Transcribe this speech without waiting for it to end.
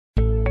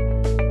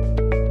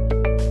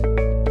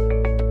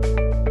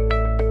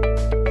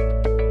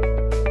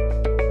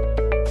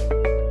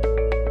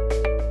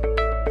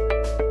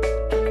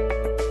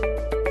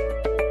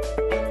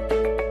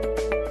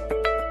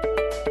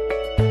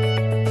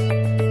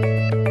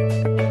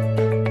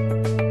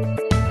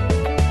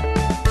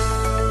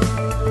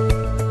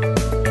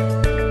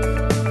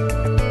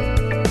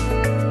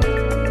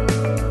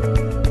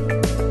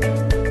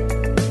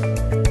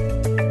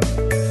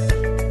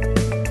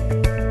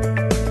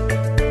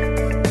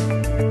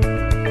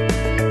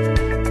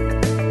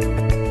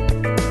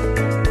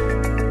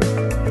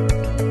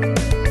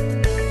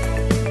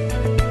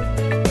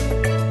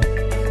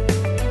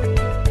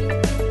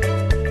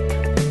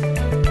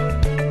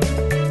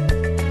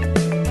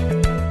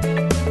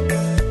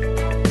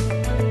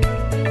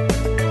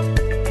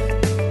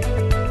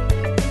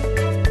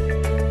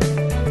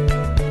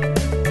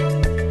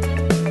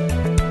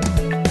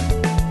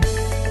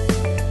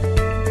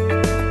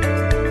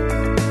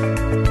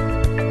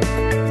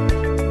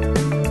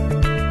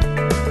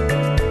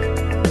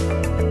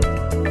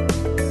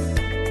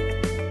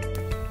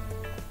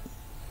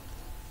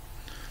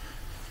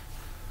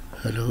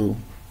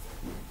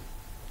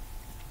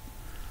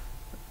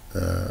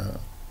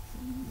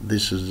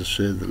This is the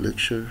third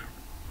lecture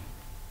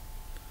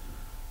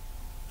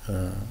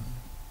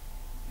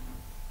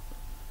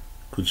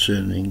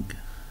concerning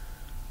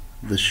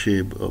the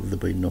shape of the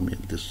binomial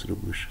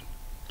distribution.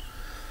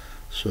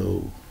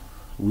 So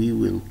we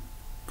will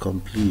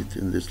complete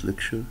in this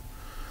lecture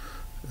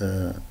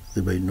the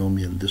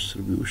binomial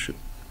distribution.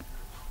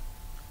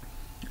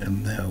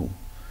 And now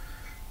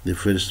the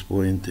first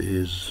point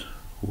is,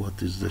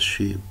 what is the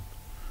shape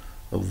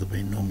of the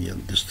binomial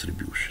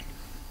distribution?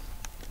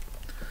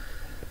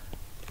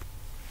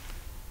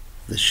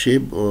 The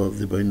shape of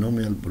the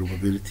binomial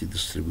probability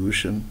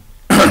distribution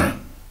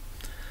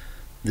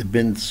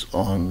depends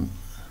on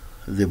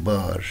the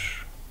bar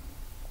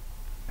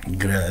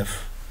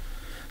graph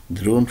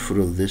drawn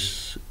from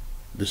this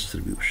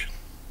distribution.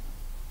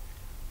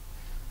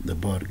 The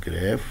bar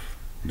graph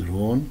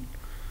drawn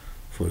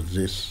for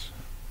this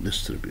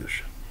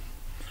distribution.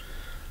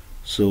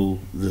 So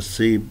the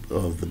shape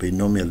of the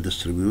binomial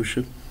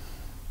distribution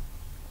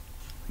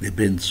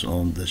depends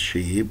on the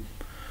shape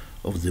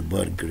of the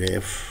bar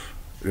graph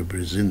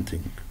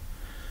representing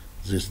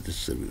this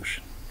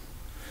distribution.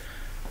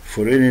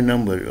 For any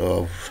number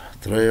of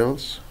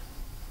trials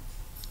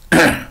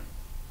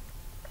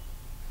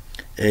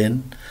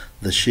and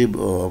the shape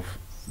of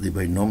the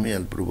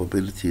binomial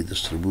probability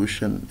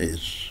distribution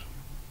is: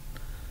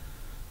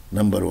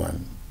 number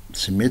one,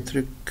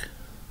 symmetric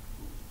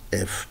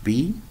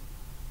FB.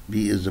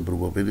 B is the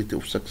probability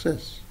of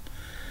success,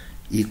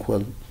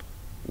 equal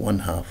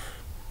 1/2.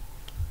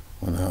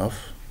 1/2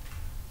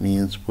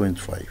 means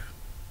 0.5.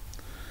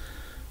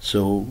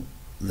 So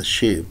the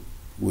shape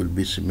will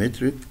be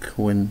symmetric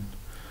when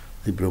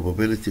the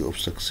probability of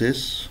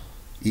success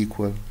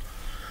equal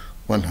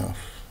 1/2.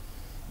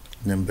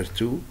 Number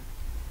two,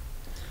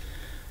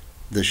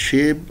 the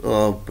shape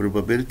of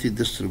probability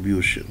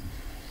distribution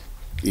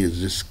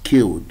is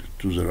skewed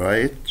to the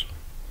right,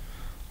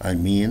 I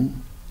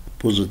mean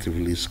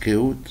positively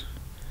skewed,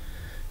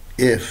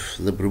 if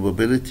the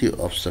probability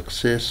of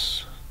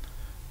success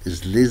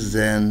is less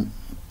than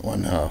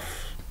 1/2,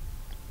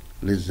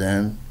 less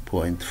than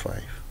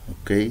 0.5.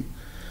 Okay,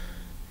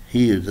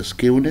 here the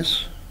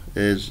skewness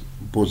is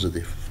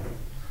positive.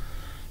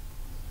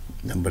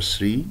 Number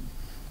three,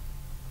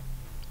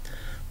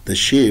 the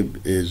shape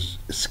is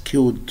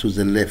skewed to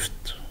the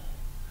left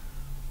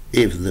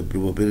if the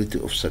probability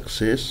of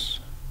success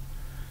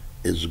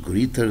is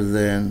greater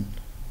than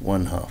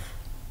 1/2.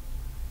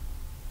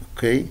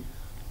 Okay,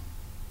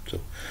 so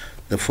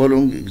the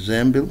following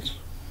examples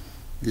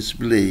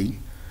display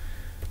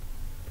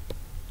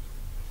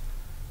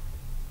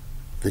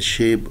the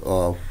shape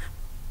of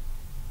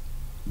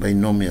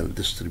binomial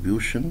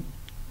distribution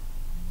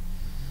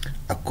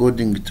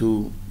according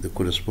to the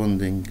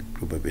corresponding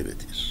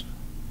probabilities.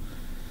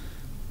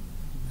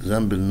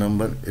 Example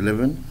number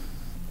 11.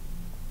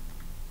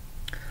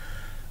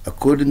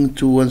 According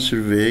to one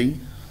survey,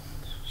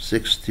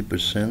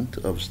 60%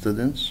 of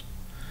students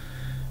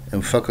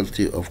in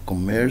Faculty of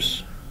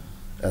Commerce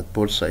at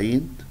Port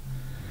Said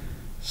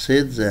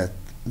said that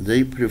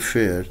they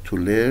prefer to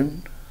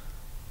learn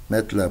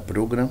MATLAB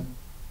program.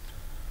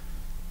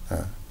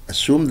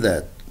 Assume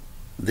that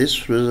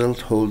this result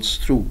holds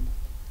true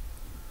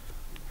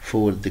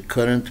for the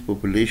current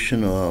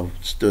population of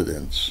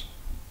students.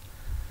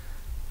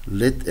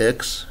 Let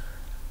X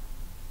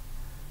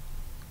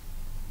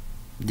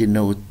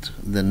denote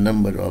the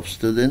number of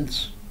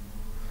students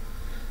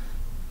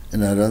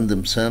in a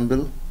random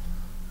sample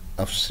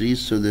of 3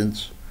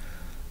 students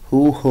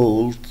who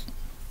hold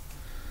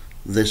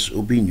this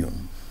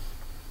opinion,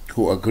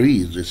 who agree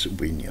with this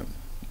opinion.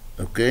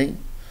 Okay?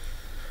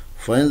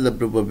 Find the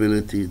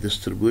probability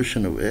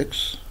distribution of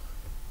X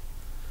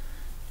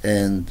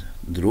and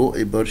draw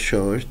a bar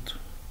chart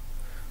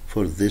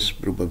for this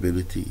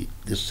probability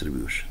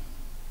distribution.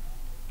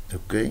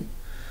 Okay?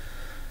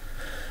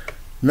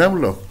 Now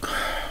look.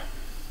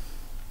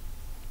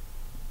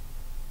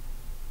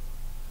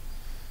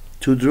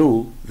 To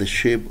draw the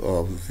shape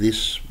of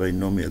this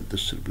binomial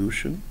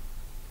distribution,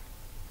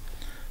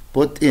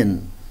 put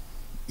N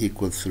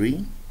equal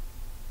 3,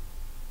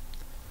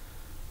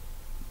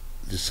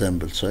 the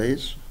sample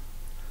size,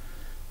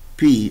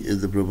 P is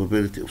the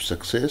probability of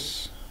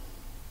success,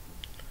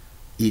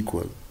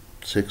 equal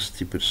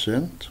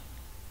 60%,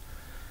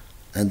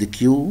 and the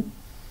Q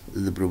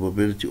is the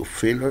probability of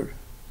failure,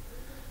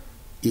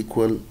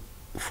 equal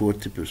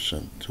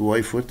 40%.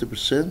 Why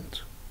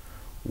 40%?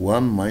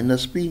 1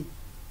 minus P.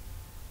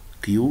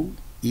 Q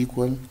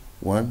equal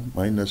 1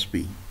 minus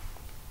P.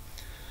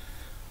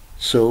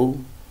 So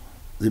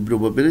the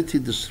probability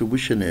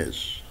distribution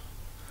is,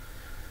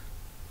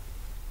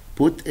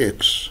 put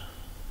X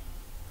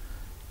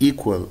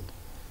equal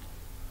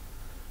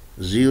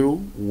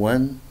 0,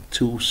 1,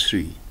 2,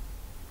 3,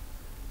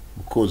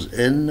 because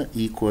N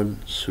equal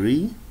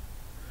 3,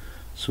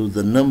 so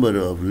the number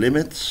of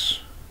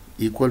limits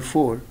equal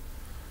 4.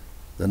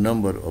 The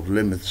number of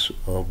limits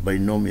of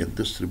binomial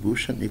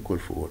distribution equal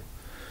 4.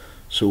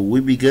 So we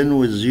begin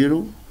with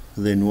 0,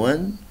 then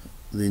 1,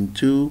 then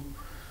 2,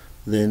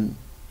 then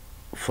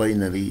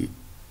finally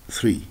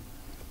 3.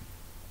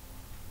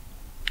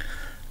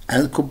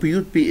 and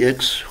compute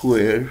px,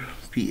 where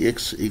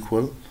px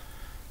equal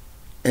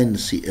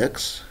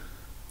ncx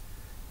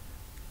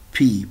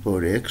p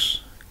power x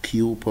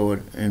q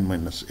power n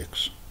minus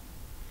x.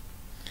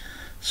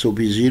 So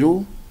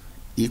b0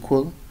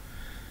 equal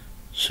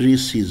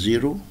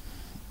 3c0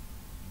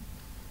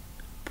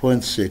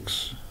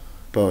 0.6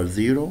 power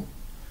 0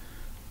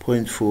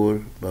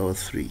 0.4 power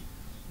 3.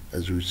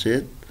 As we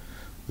said,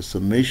 the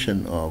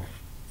summation of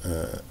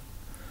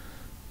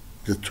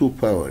the two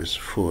powers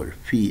for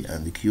p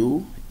and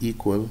q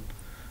equal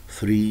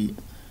 3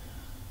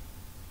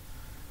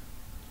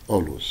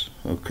 always.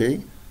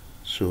 Okay,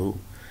 so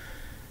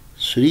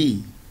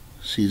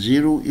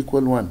 3c0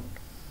 equal 1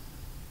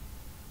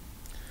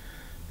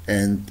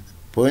 and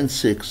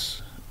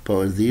 0.6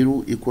 power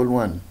 0 equal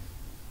 1.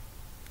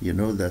 You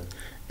know that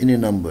any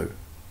number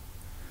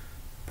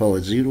power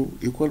 0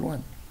 equal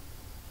 1.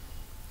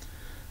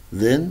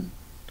 Then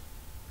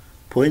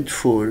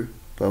 0.4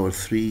 power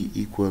 3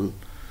 equal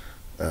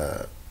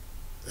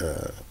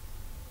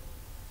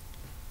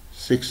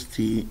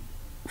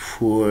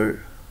 64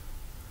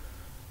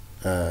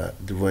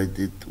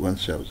 divided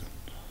 1000,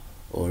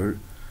 or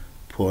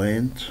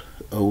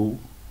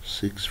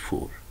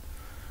 0.064.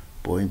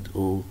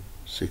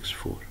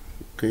 0.064.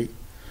 Okay,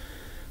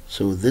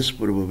 so this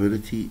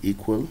probability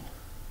equal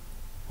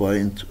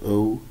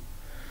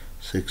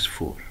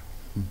 0.064.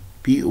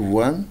 P of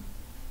 1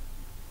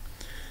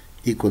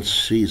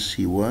 equals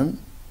 3c1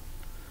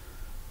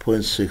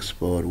 0.6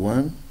 power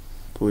 1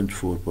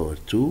 0.4 power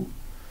 2,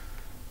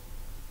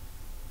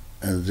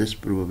 and this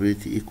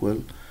probability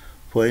equal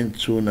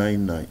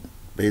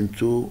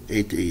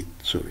 0.288.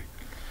 Sorry,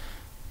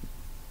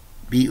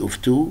 B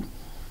of 2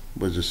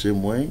 was the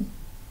same way,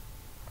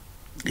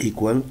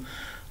 equal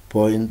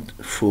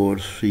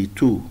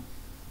 0.432.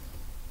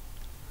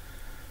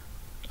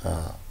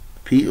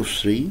 P of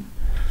 3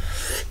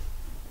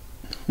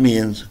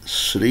 means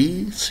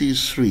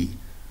 3c3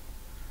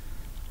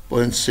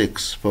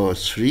 0.6 power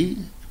 3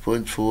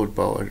 0.4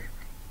 power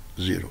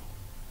 0.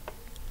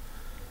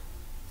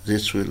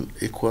 This will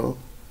equal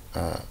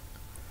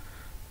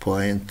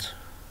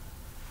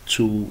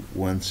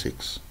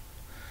 0.216.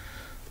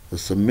 The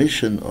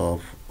summation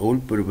of all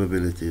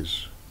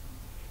probabilities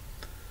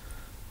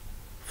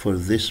for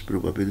this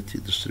probability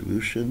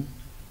distribution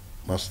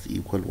must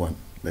equal 1,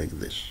 like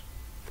this.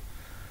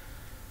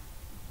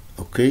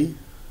 Okay,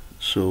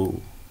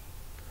 so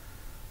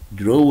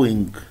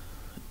drawing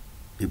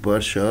a bar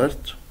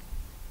chart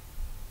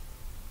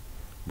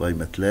by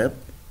MATLAB,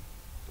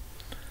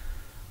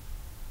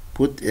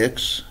 put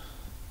x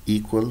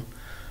equal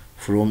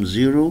from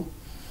 0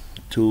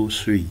 to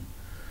 3.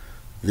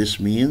 This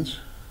means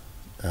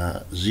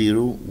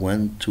 0,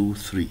 1, 2,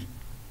 3.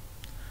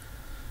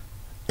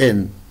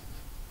 N,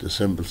 the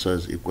sample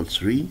size, equals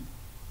 3,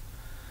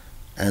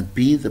 and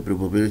P, the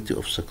probability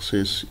of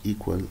success,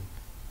 equal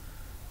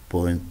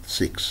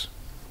 0.6.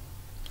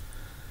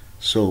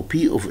 So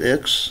P of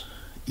x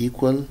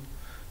equal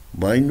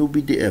binu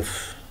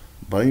BDF.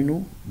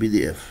 Binu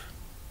BDF.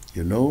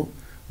 You know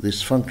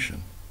this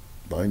function,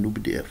 binu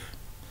BDF.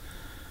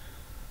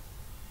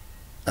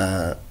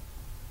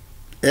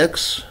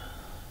 X,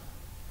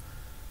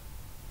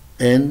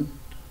 N,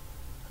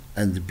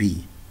 and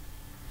B.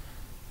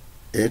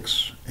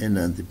 X, N,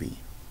 and B.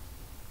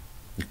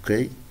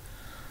 Okay?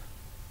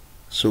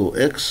 So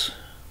X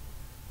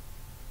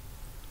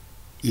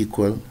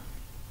equal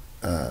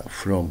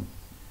from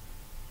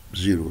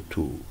 0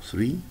 to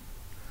 3.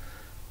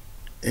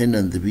 N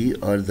and B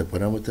are the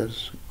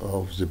parameters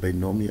of the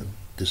binomial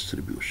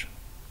distribution.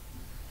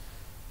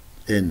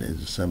 N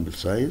is the sample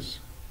size,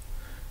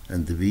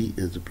 and B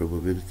is the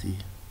probability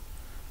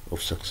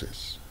of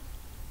success.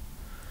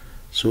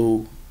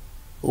 So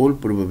all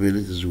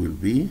probabilities will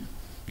be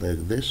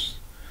like this,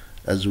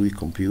 as we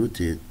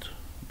computed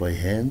by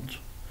hand.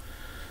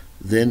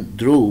 Then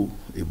draw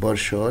a bar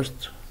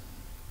chart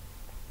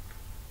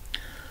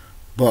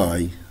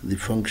by the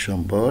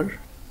function bar.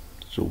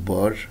 So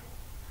bar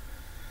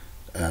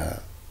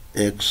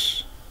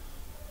x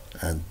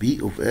and B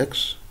of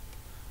x.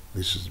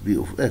 This is B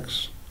of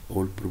x,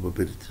 all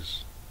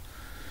probabilities.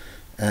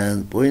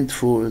 And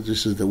 0.4,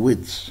 this is the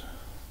width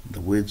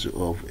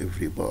of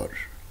every bar.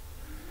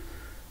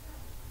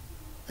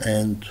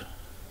 And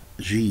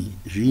G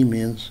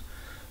means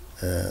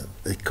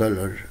the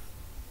color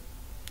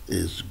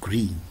is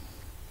green.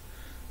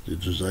 The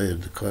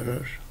desired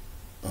color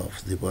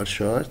of the bar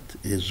chart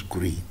is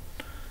green.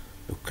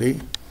 Okay,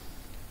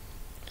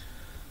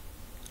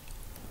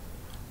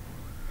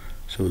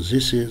 so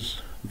this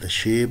is the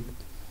shape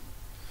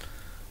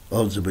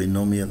of the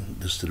binomial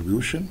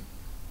distribution,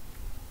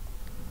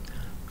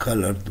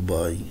 colored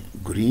by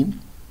green.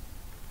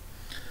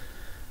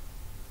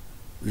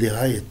 The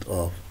height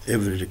of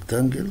every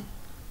rectangle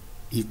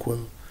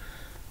equal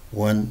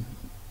 1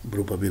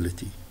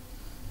 probability.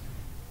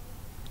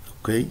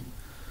 Okay,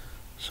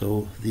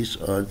 so these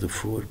are the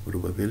 4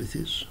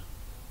 probabilities,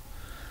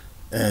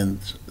 and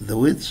the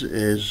width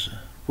is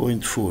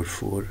 0.4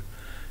 for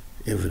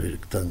every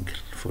rectangle.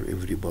 For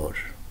every bar,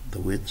 the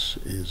width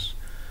is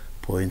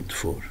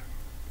 0.4.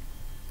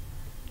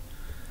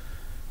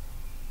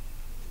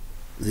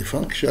 The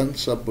function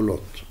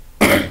subplot.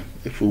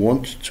 If we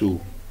want to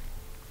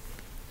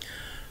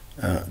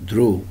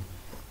draw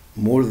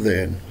more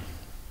than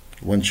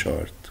one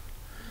chart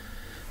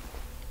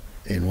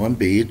in one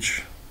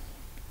page,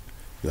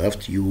 you have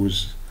to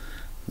use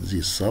the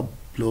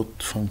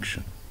subplot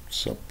function.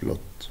 Subplot.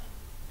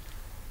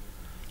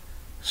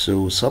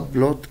 So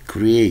subplot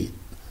create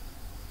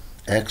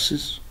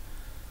axis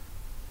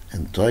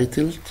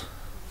entitled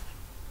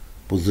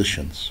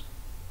positions.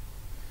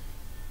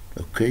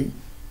 Okay.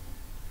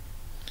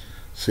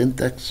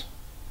 Syntax: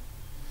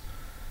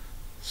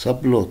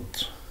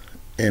 subplot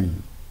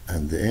M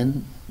and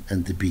N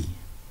and B.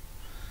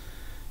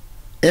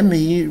 M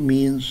here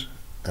means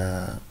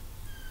the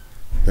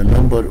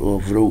number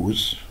of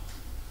rows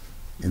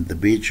in the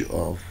page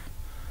of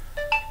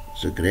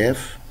the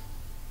graph.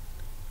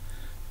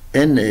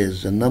 N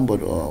is the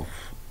number of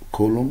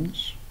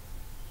columns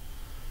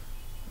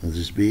on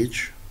this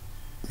page.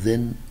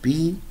 Then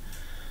B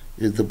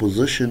is the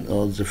position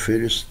of the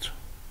first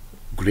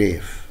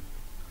graph.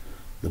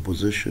 The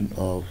position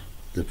of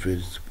the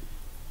first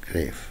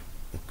graph.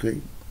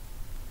 Okay.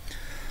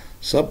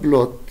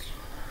 Subplot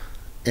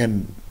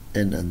M,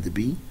 N, and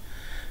B.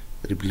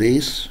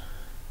 Replace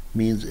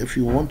means if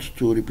you want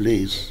to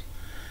replace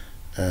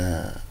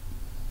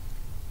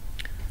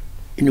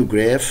any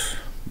graph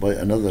by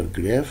another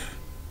graph,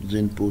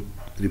 then put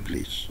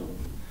replace.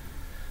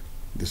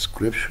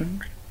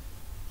 Description: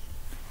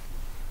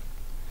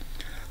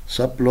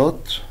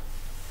 subplot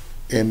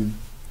M,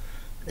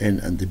 N,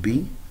 and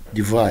B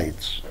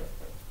divides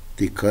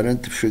the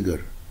current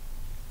figure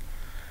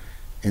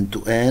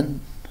into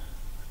an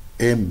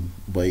M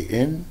by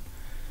N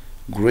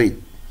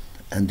grid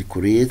and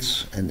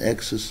creates an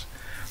axis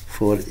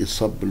for a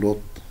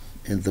subplot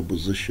in the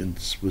position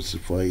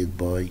specified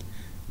by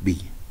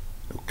B.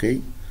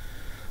 Okay,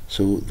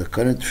 so the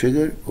current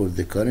figure or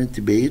the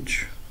current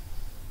page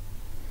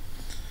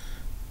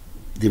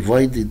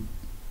divided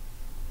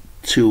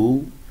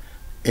to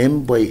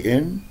M by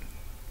N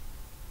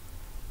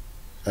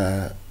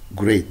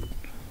grid,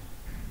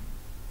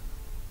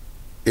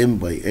 M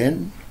by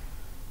N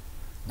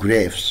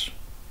graphs.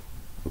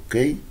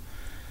 Okay,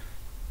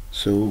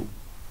 so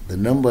the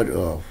number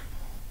of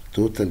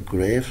total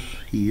graphs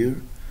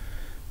here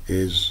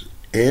is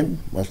M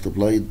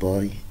multiplied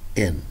by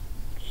N.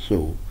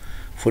 So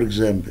for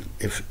example,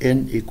 if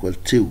N equal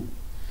 2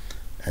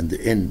 and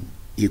N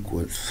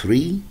equal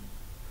 3,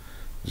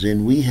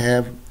 then we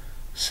have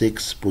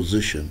 6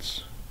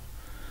 positions.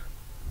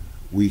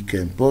 We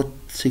can put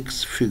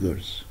 6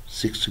 figures,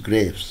 6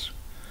 graphs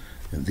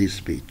in this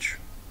page,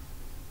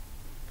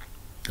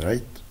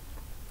 right?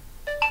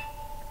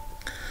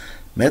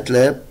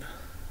 MATLAB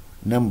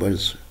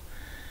numbers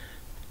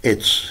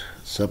its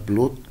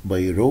subplot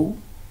by row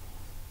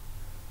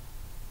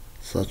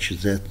such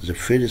that the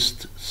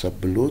first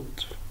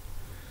subplot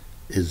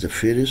is the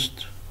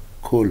first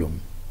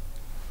column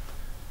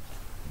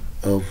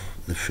of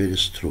the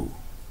first row.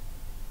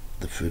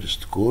 The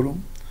first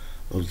column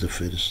of the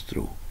first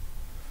row.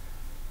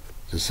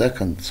 The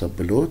second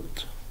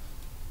subplot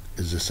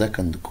is the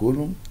second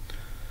column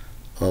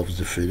of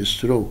the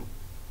first row,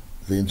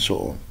 then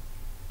so on.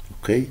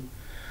 Okay,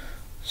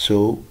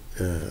 so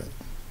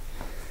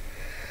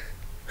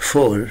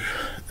for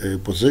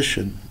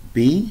position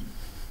B,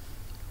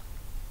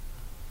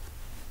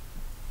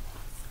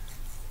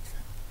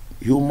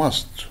 you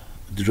must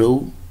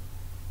draw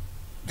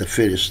the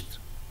first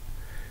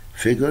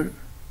figure,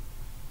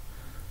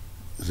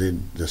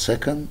 then the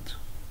second,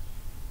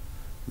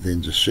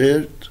 then the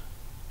third,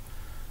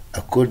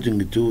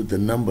 according to the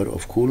number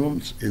of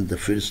columns in the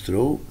first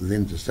row,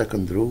 then the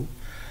second row,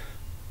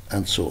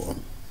 and so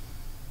on.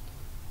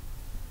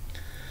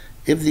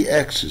 If the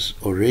axis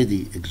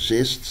already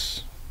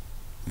exists,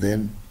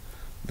 then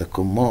the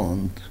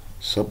command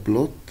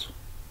subplot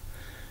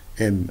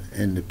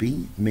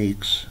MNB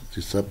makes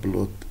the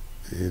subplot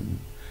in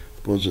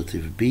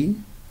positive B,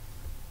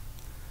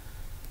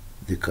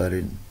 the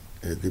current,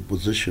 the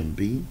position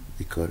B,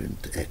 the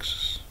current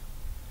axis.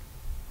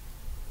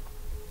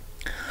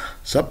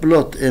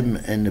 Subplot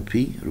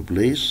MNP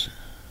replace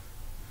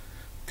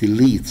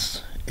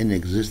deletes an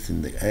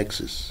existing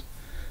axis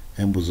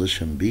in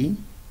position B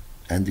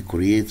and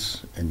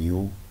creates a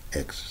new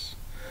axis.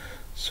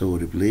 So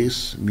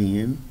replace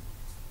mean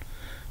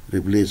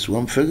replace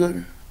one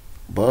figure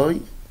by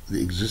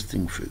the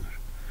existing figure,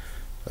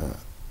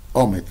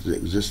 omit the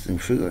existing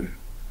figure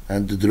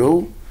and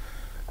draw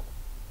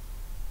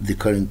the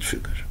current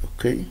figure.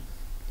 Okay,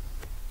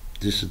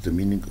 this is the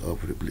meaning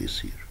of replace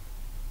here.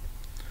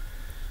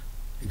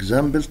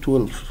 Example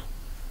 12.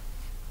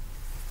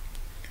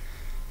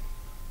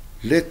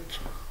 Let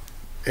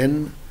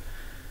n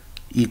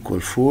equal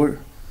 4,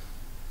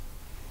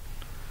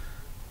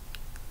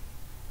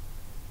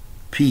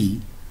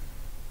 p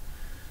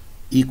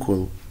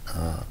equal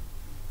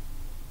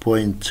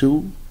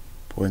 0.2,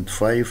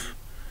 0.5,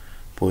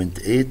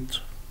 0.8.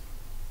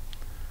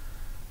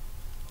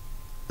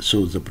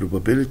 So the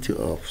probability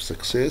of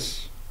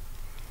success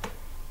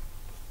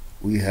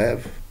we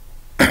have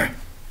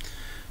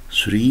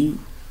three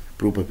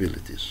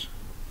probabilities.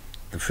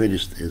 The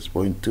first is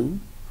 0.2,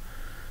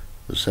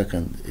 the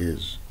second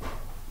is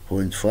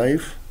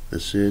 0.5, the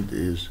third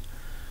is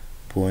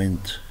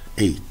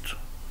 0.8.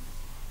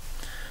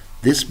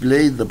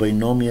 Display the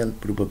binomial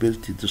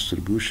probability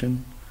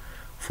distribution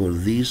for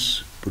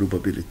this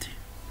probability.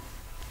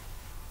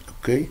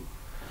 Okay?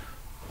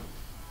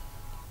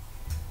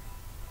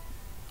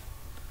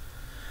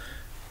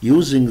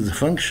 Using the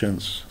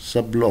functions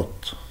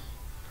subplot,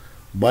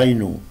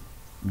 bino,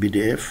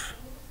 PDF,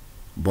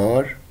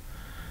 bar,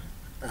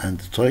 and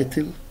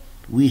title,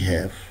 we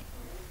have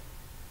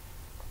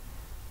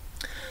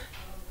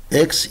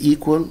x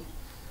equal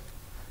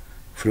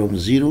from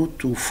 0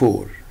 to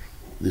 4.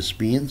 This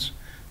means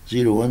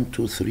 0, 1,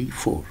 2, 3,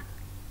 4.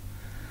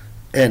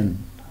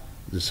 N,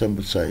 the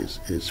sample size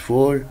is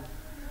 4,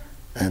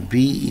 and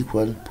B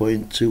equal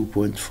 0.2,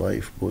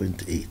 0.5,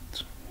 0.8.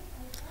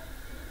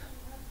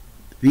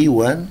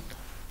 V1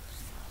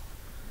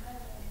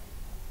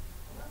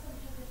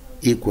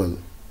 equal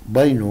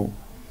bino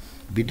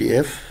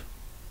PDF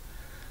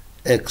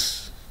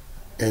x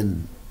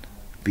and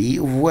P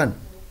of 1.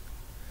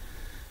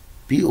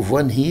 P of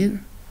 1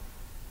 here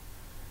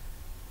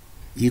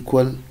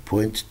equal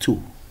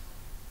 0.2.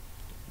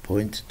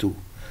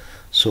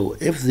 So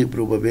if the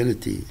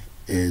probability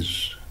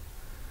is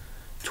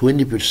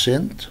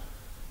 20%,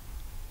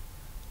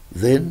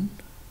 then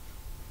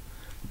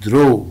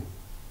draw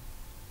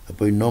a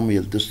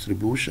binomial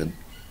distribution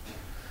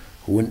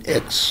when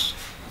x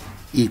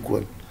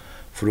equal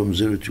from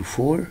 0 to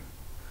 4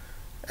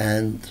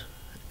 and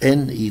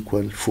n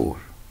equal 4.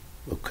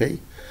 Okay,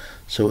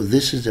 so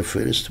this is the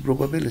first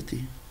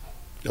probability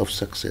of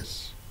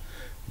success.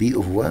 B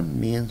of 1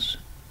 means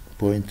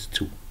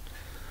 0.2.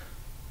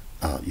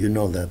 You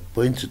know that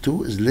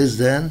 0.2 is less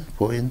than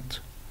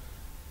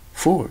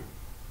 0.4.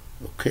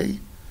 Okay,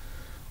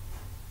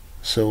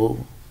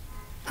 so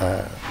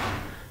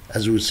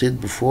as we said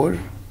before,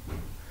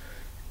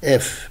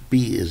 if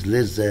B is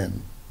less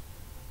than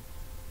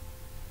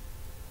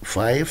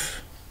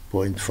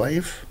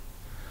 5.5,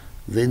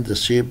 then the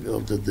shape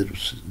of the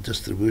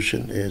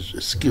distribution is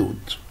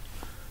skewed.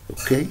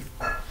 Okay,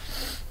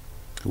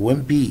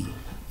 when B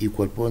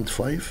equal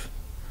 0.5,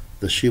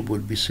 the shape will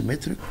be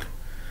symmetric.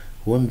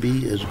 When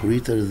B is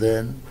greater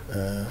than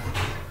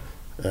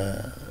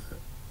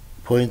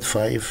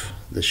 0.5,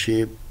 the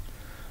shape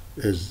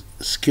is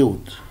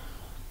skewed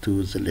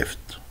to the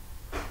left.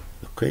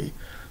 Okay,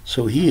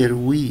 so here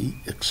we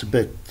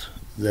expect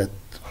that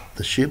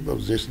the shape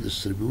of this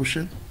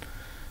distribution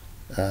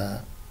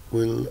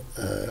will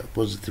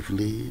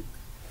positively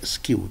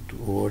skewed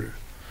or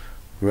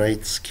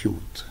right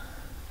skewed.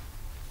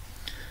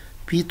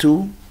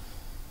 P2,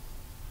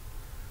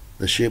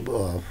 the shape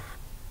of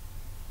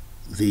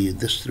the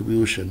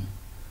distribution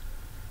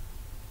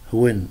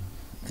when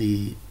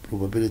the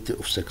probability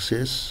of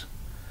success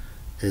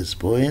is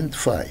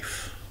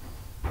 0.5.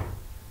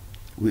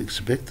 We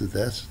expect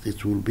that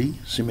it will be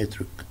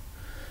symmetric.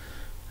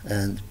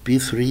 And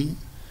P3,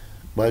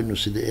 bino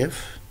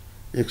CDF,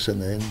 x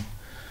and n,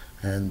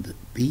 and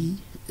B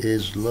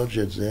is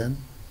larger than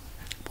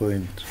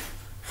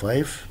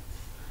 0.5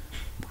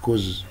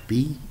 because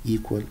B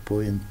equal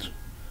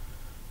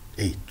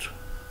 0.8.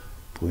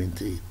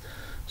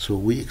 So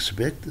we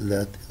expect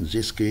that in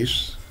this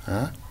case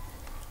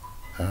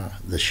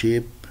the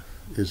shape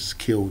is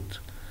skewed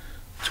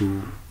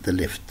to the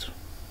left.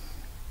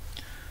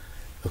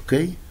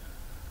 Okay,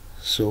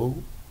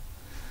 so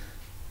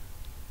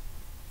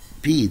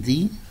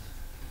PD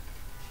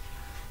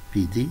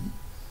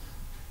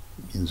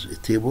means a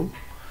table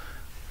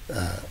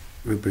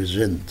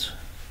represent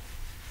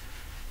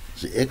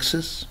the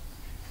x's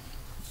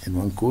in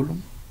one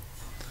column,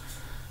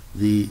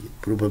 the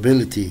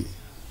probability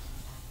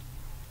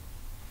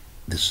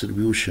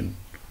distribution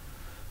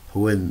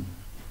when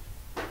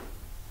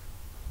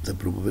the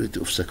probability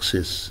of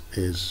success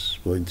is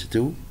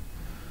 0.2,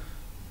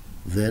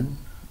 then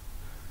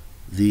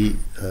the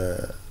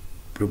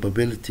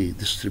probability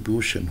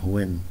distribution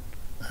when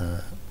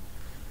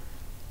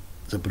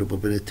the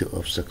probability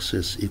of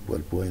success equal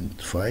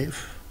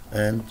 0.5,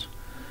 and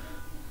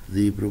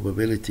the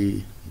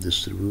probability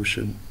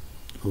distribution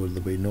or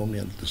the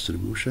binomial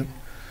distribution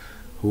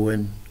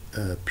when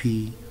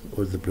P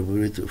or the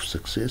probability of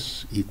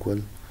success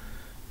equal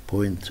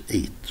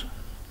 0.8.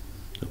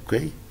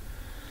 Okay,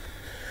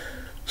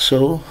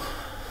 so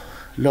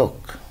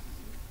look,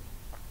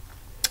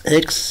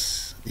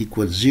 x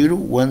equals 0,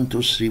 1,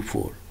 2, 3,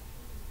 4.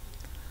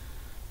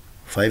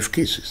 5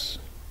 cases.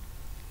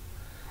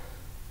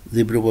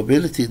 The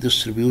probability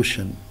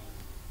distribution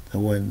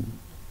when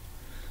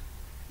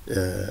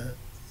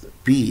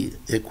P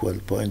equal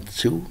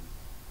 0.2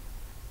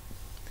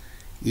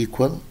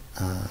 equal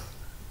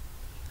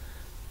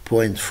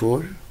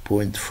 0.4,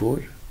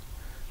 0.4,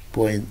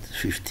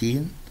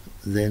 0.15,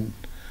 then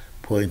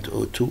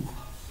 0.02,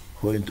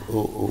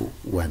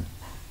 0.001.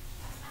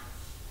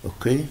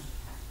 Okay,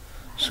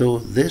 so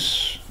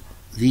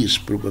these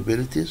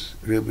probabilities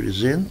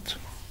represent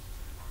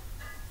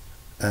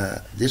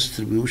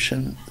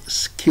distribution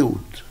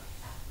skewed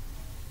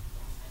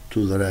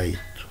to the right,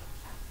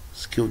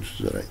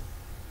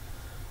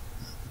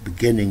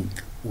 beginning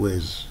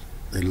with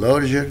a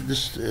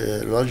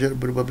larger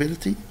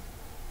probability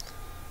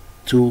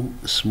to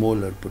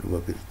smaller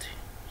probability.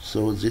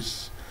 So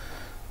this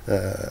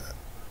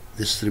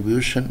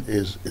distribution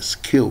is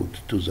skewed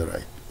to the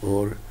right,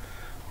 or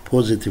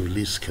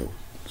positively skewed.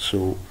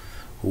 So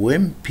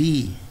when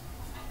P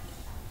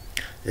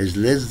is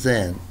less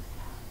than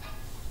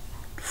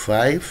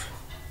 5,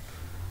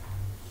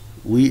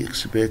 we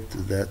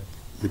expect that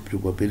the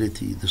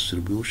probability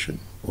distribution,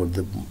 or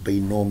the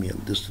binomial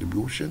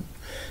distribution,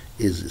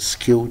 is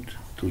skewed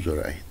to the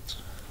right.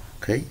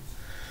 Okay?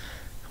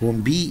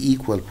 When B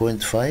equal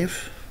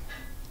 0.5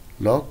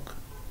 log,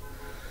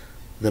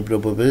 the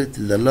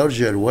probability, the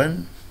larger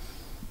one,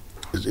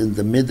 is in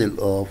the middle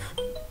of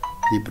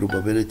the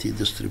probability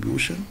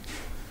distribution,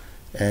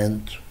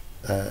 and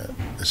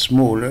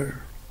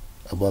smaller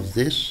above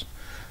this,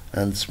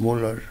 and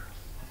smaller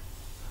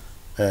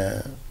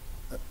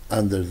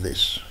under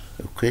this.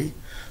 Okay,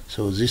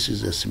 so this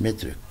is a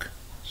symmetric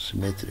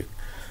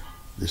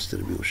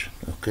distribution.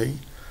 Okay,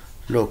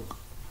 look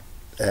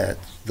at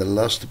the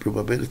last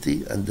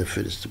probability and the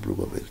first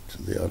probability,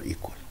 they are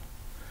equal.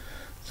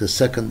 The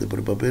second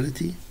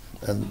probability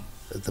and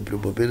the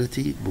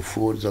probability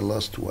before the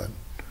last one,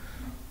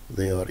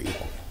 they are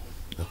equal.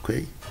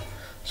 Okay,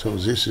 so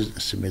this is a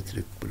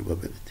symmetric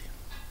probability.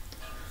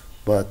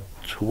 But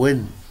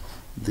when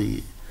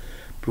the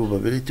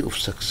probability of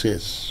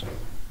success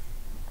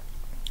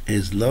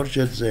is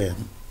larger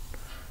than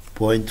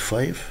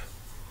 0.5,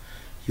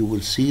 you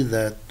will see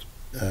that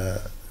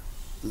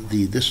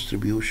the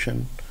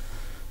distribution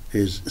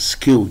is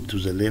skewed to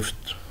the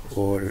left,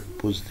 or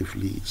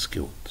positively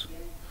skewed.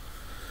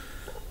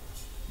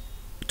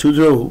 To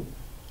draw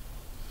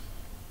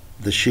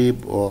the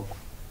shape of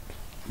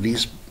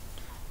these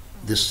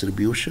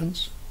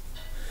distributions,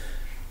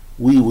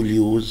 we will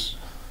use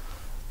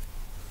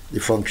the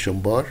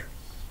function bar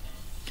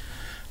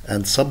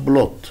and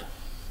subplot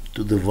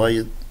to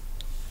divide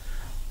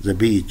the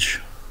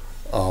page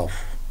of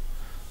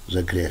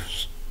the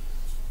graphs.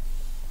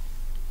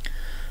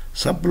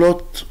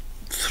 Subplot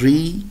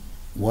 3,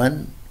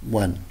 1,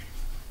 1.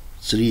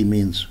 3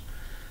 means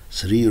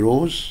 3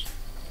 rows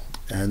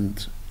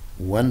and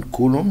 1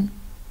 column,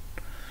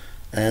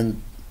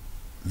 and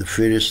the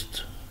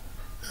first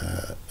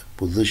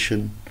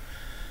position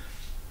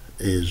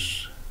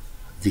is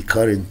the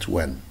current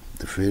one.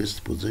 The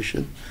first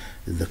position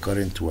is the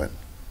current one.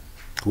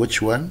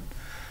 Which one?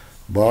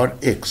 Bar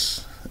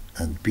X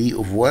and P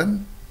of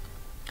 1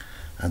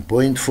 and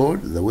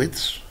 0.4, the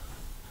width,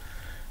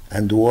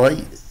 and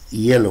Y,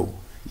 yellow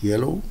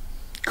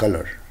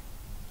color.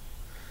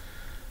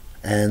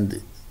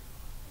 And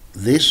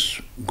this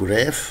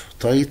graph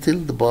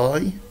titled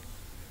by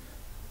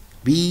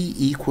B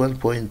equal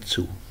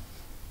 0.2.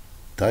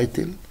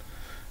 Title,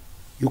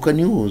 you can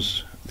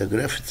use the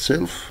graph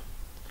itself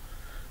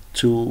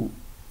to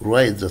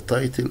write the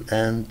title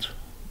and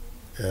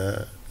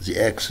the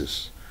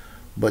axis,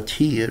 but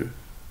here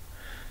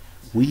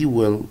we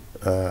will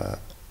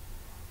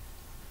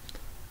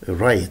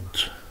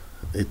write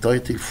a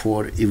title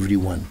for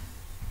everyone.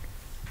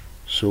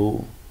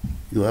 So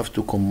you have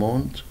to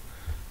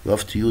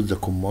use the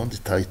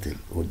command title,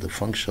 or the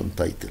function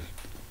title.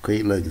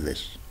 Okay, like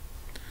this.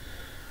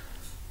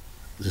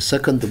 The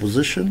second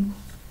position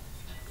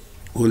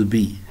will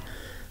be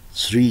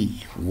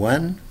 3,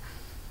 1,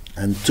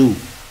 and 2.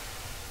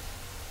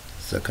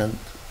 Second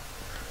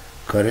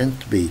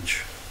current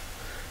page.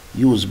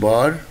 Use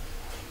bar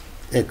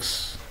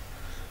X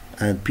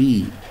and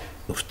P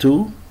of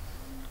 2,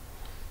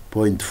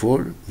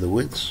 0.4, the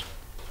width,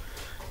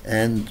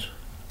 and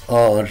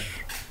R,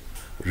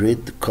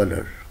 red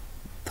color.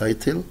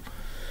 Title,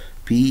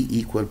 P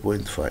equal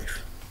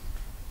 0.5.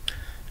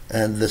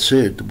 And the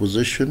third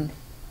position,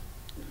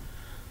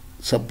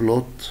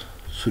 subplot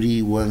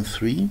 3, 1,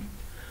 3,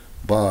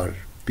 bar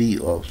P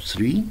of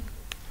 3,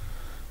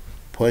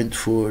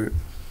 0.4,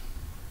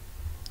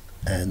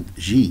 and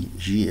G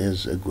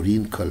is a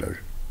green color,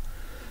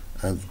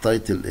 and the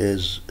title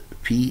is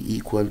P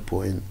equal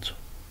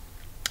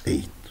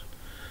 0.8.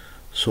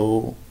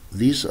 So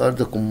these are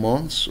the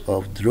commands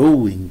of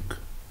drawing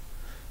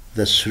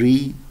the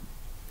 3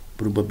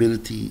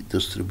 probability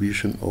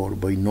distribution, or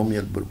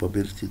binomial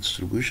probability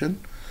distribution,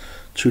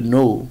 to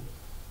know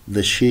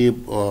the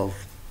shape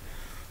of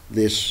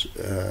this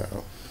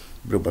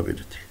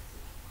probability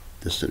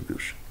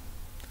distribution.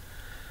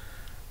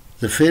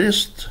 The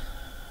first,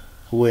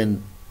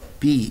 when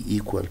P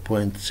equal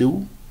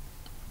 0.2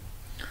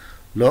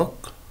 log,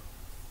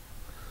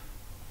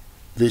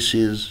 this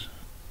is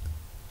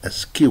a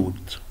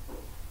skewed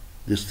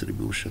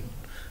distribution,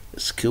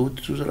 skewed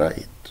to the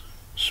right.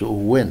 So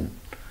when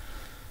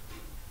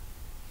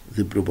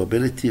the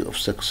probability of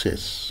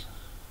success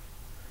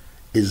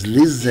is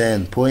less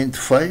than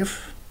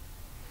 0.5,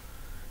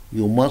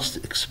 you must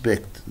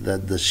expect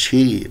that the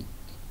shape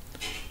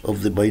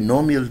of the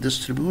binomial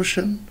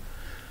distribution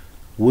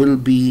will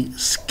be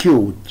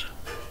skewed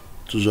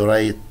to the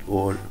right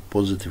or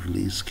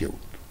positively skewed.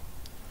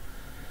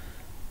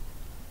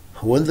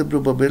 When the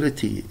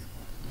probability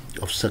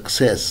of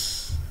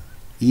success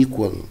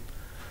equal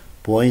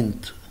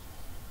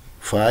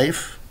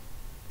 0.5,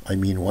 I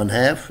mean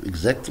 1/2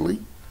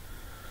 exactly,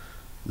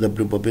 the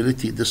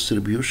probability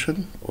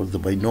distribution or the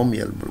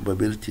binomial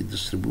probability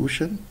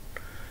distribution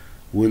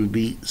will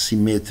be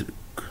symmetric.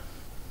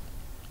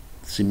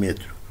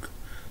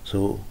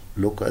 So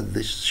look at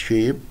this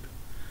shape,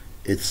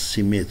 it's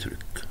symmetric.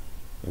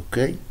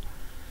 Okay?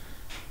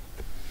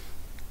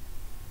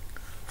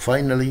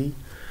 Finally,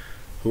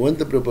 when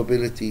the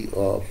probability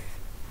of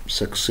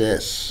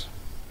success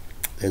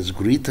is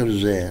greater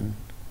than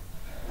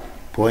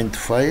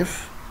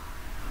 0.5,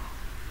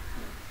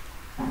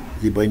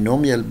 the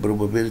binomial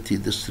probability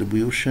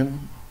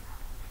distribution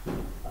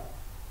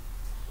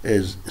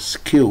is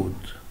skewed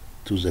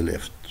to the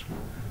left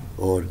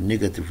or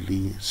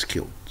negatively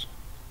skewed.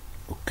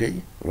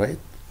 Okay, right?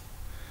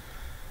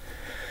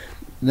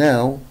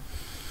 Now,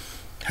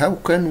 how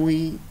can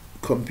we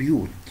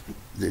compute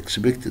the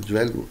expected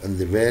value and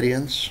the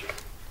variance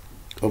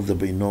of the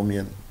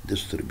binomial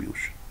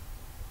distribution?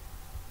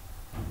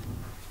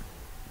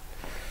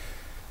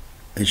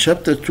 In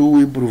chapter 2,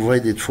 we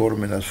provided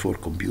formulas for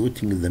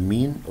computing the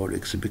mean or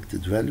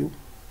expected value,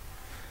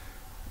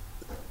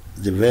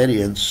 the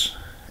variance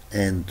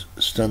and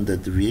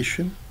standard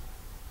deviation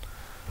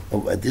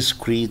of a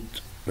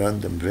discrete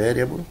random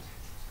variable.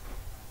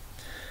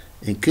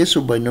 In case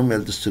of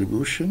binomial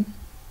distribution,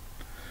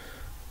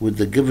 with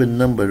the given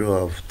number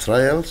of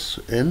trials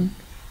n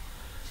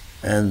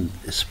and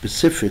a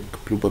specific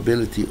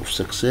probability of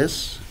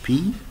success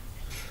p,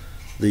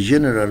 the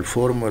general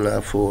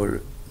formula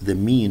for the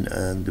mean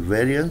and the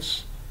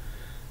variance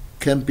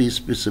can be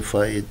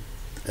specified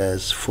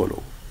as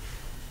follows.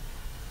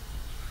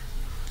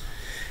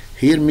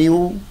 Here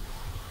mu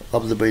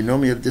of the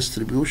binomial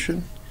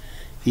distribution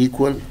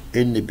equal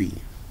NB.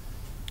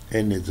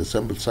 N is the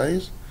sample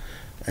size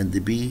and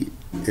the B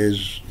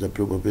is the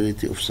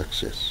probability of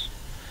success.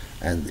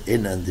 And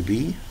N and the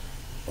B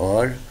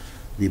are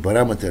the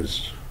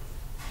parameters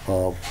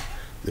of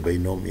the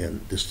binomial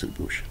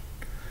distribution.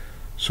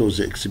 So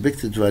the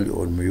expected value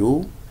or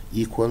mu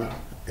equal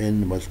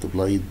N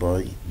multiplied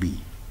by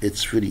B.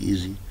 It's very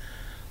easy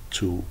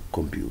to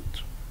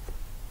compute.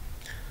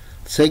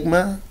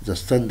 Sigma, the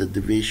standard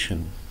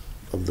deviation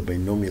of the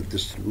binomial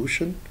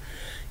distribution,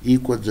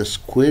 equals the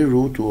square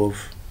root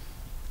of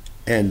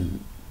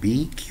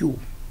NBQ.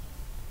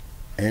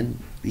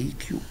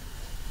 NBQ.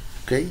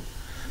 Okay?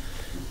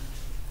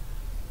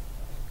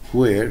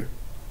 Where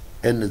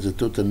N is the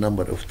total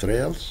number of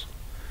trials,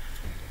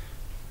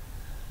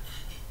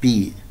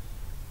 P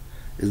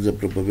is the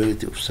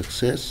probability of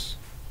success,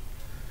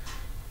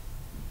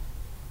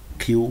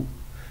 Q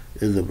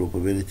is the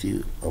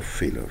probability of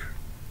failure.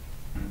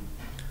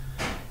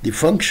 The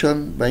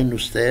function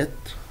binostat,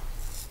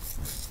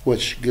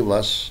 which give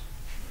us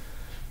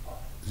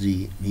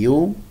the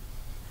mu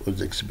or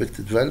the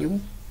expected value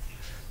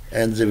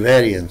and the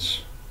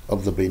variance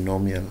of the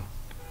binomial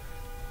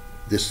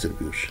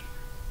distribution.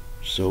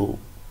 So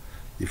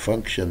the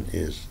function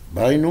is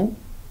binostat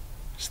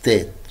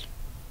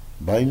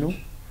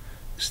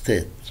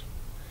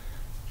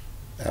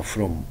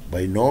from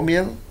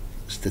binomial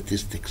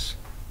statistics.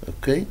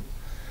 Okay,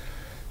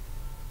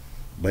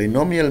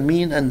 binomial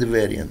mean and the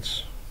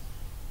variance.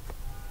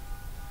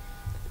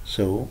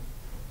 So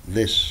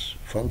this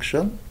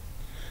function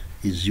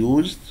is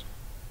used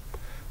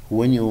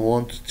when you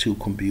want to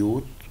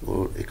compute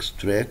or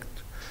extract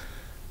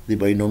the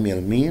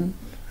binomial mean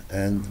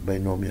and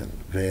binomial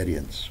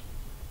variance.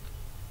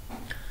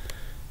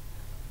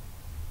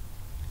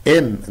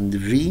 M and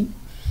V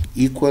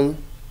equal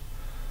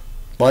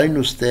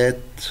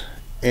binostat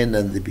N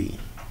and B.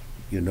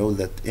 You know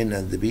that N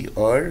and B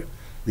are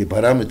the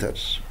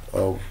parameters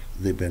of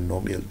the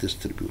binomial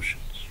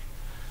distributions.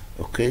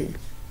 Okay?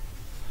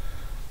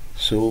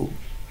 So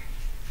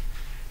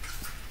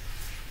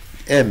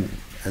M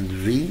and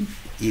V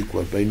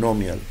equal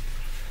binomial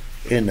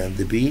N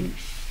and B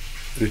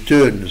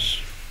returns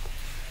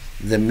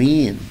the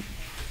mean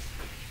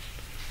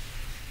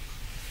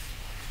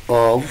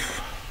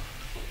of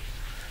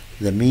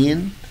the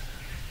mean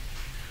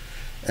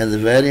and the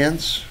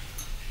variance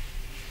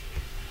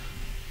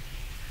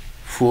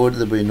for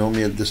the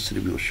binomial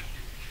distribution.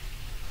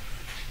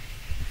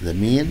 The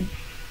mean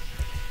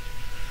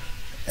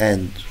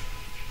and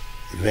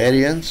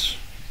variance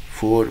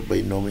for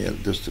binomial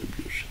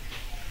distribution.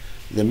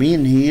 The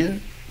mean here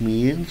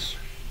means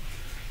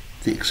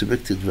the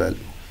expected value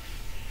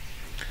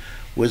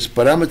with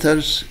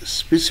parameters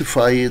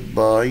specified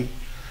by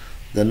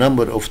the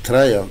number of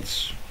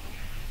trials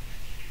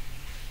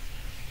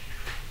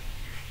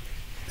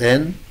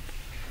n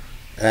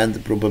and the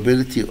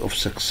probability of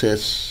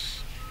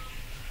success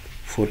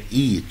for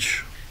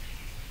each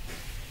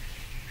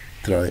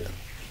trial.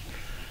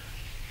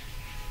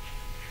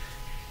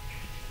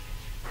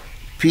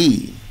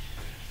 P,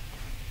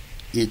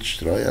 each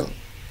trial,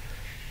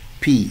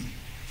 P,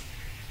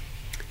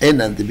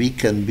 N and B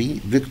can be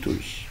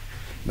vectors,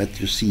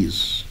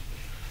 matrices,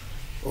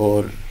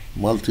 or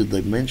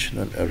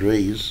multi-dimensional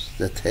arrays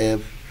that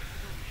have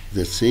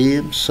the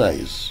same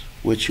size,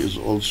 which is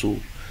also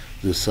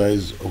the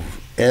size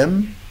of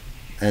M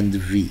and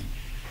V.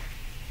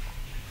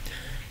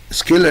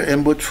 Scalar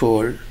input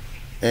for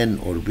N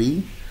or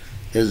B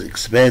is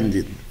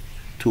expanded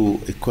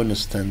to a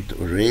constant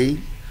array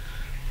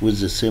with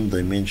the same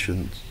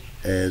dimensions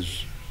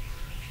as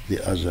the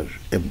other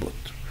input.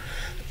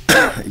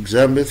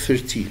 Example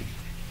 13.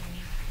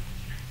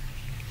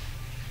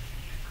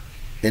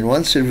 In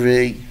one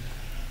survey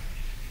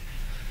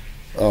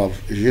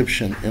of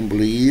Egyptian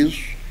employees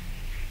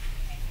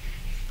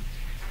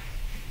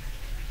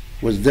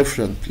with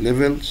different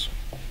levels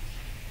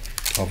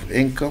of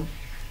income,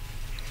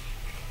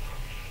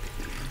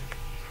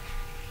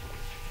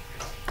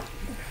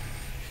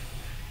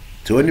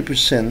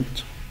 20%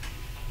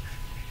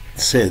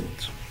 said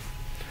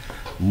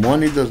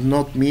money does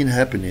not mean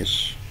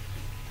happiness,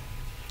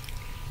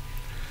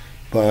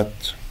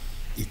 but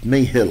it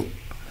may help.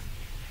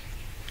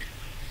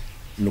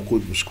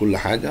 النقود مش كل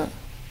حاجة،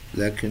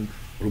 لكن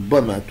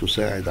ربما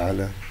تساعد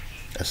على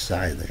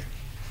السعادة.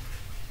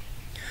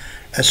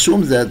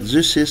 Assume that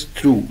this is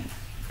true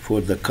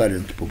for the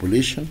current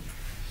population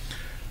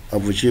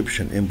of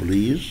Egyptian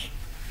employees.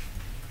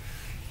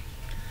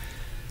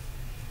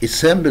 A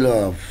sample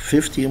of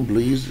 50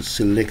 employees is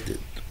selected.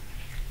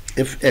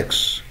 If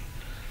X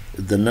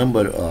is the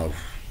number of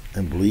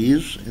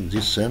employees in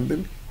this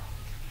sample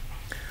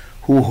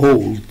who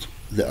hold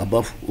the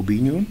above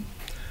opinion,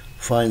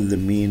 find the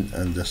mean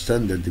and the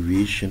standard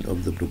deviation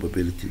of the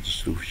probability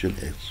distribution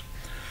X.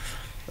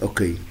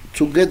 Okay,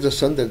 to get the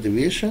standard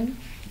deviation,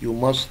 you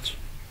must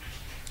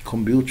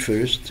compute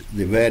first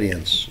the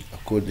variance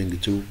according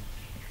to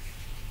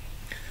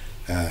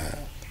the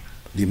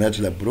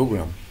MATLAB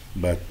program.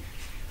 But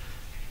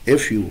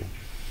if you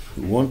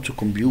want to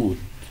compute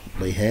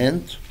by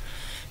hand,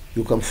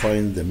 you can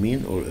find the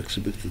mean or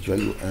expected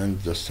value and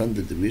the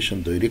standard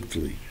deviation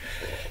directly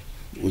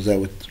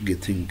without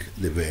getting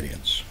the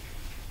variance.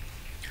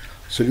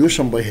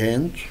 Solution by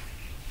hand: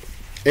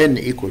 N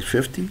equal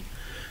 50,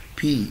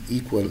 P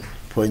equal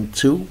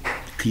 0.2,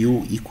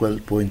 Q equal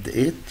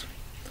 0.8,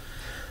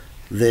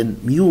 then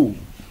mu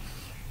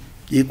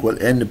equal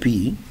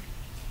NP,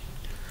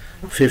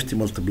 50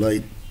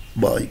 multiplied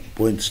by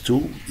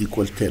 0.2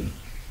 equal 10.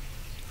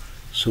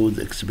 So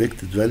the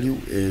expected value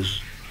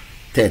is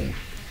 10.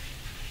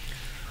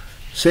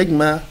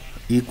 Sigma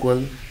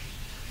equal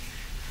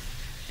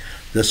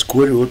the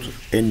square root of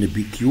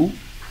NPQ,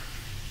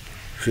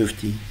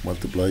 50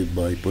 multiplied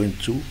by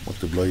 0.2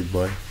 multiplied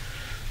by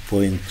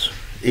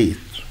 0.8,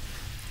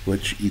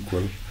 which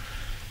equal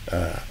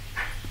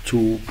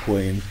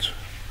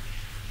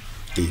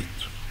 2.8.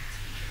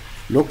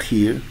 Look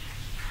here,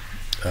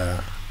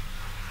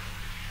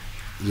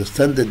 the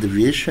standard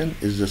deviation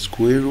is the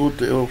square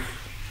root of,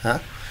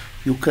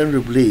 you can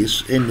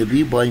replace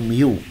NB by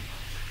mu.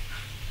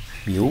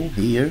 Mu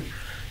here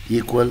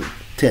equal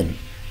 10.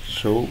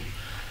 So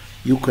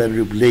you can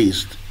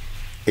replace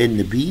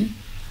NB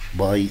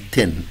by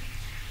 10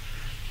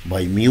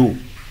 by mu,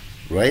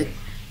 right?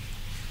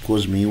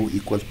 Because mu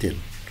equal 10.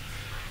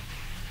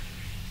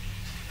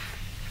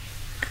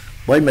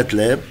 By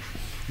MATLAB,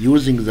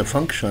 using the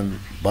function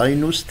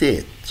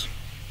binostate,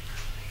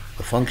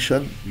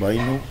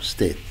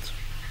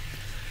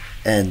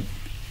 and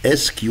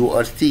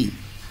SQRT,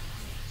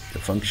 the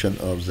function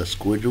of the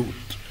square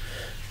root,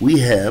 we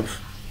have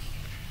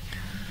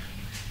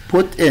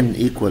put N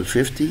equal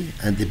 50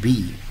 and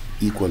B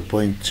equal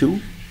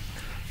 0.2,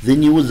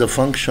 then use the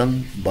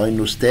function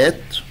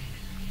binostate.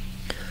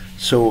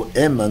 So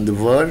M and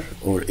var,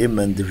 or M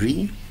and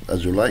V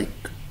as you like,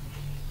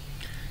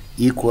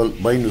 equal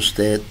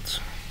binostate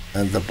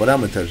and the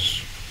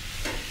parameters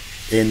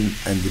N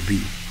and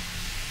B.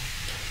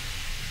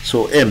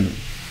 So M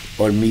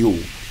or mu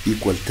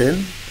equal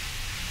 10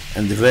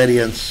 and the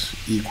variance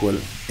equal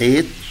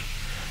 8.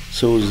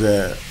 So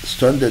the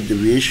standard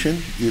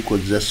deviation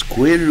equals the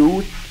square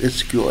root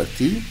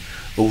SQRT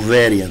of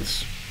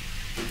variance.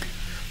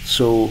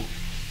 So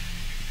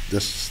the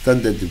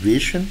standard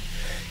deviation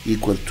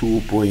equal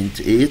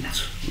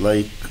 2.8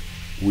 like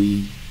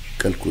we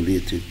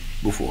calculated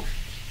before.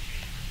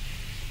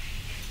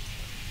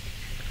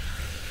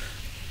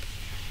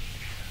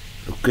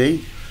 Okay,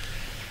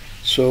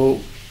 so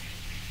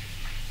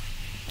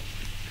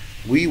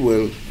we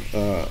will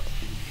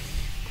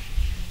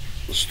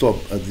stop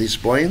at this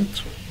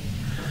point,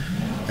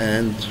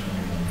 and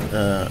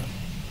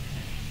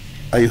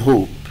I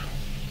hope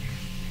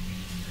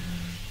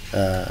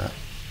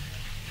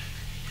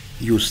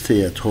you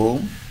stay at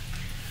home,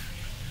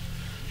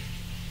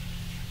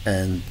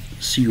 and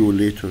see you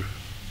later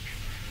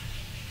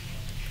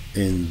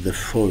in the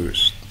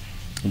fourth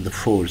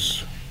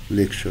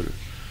lecture.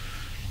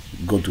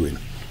 Godwin.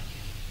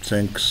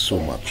 Thanks so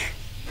much.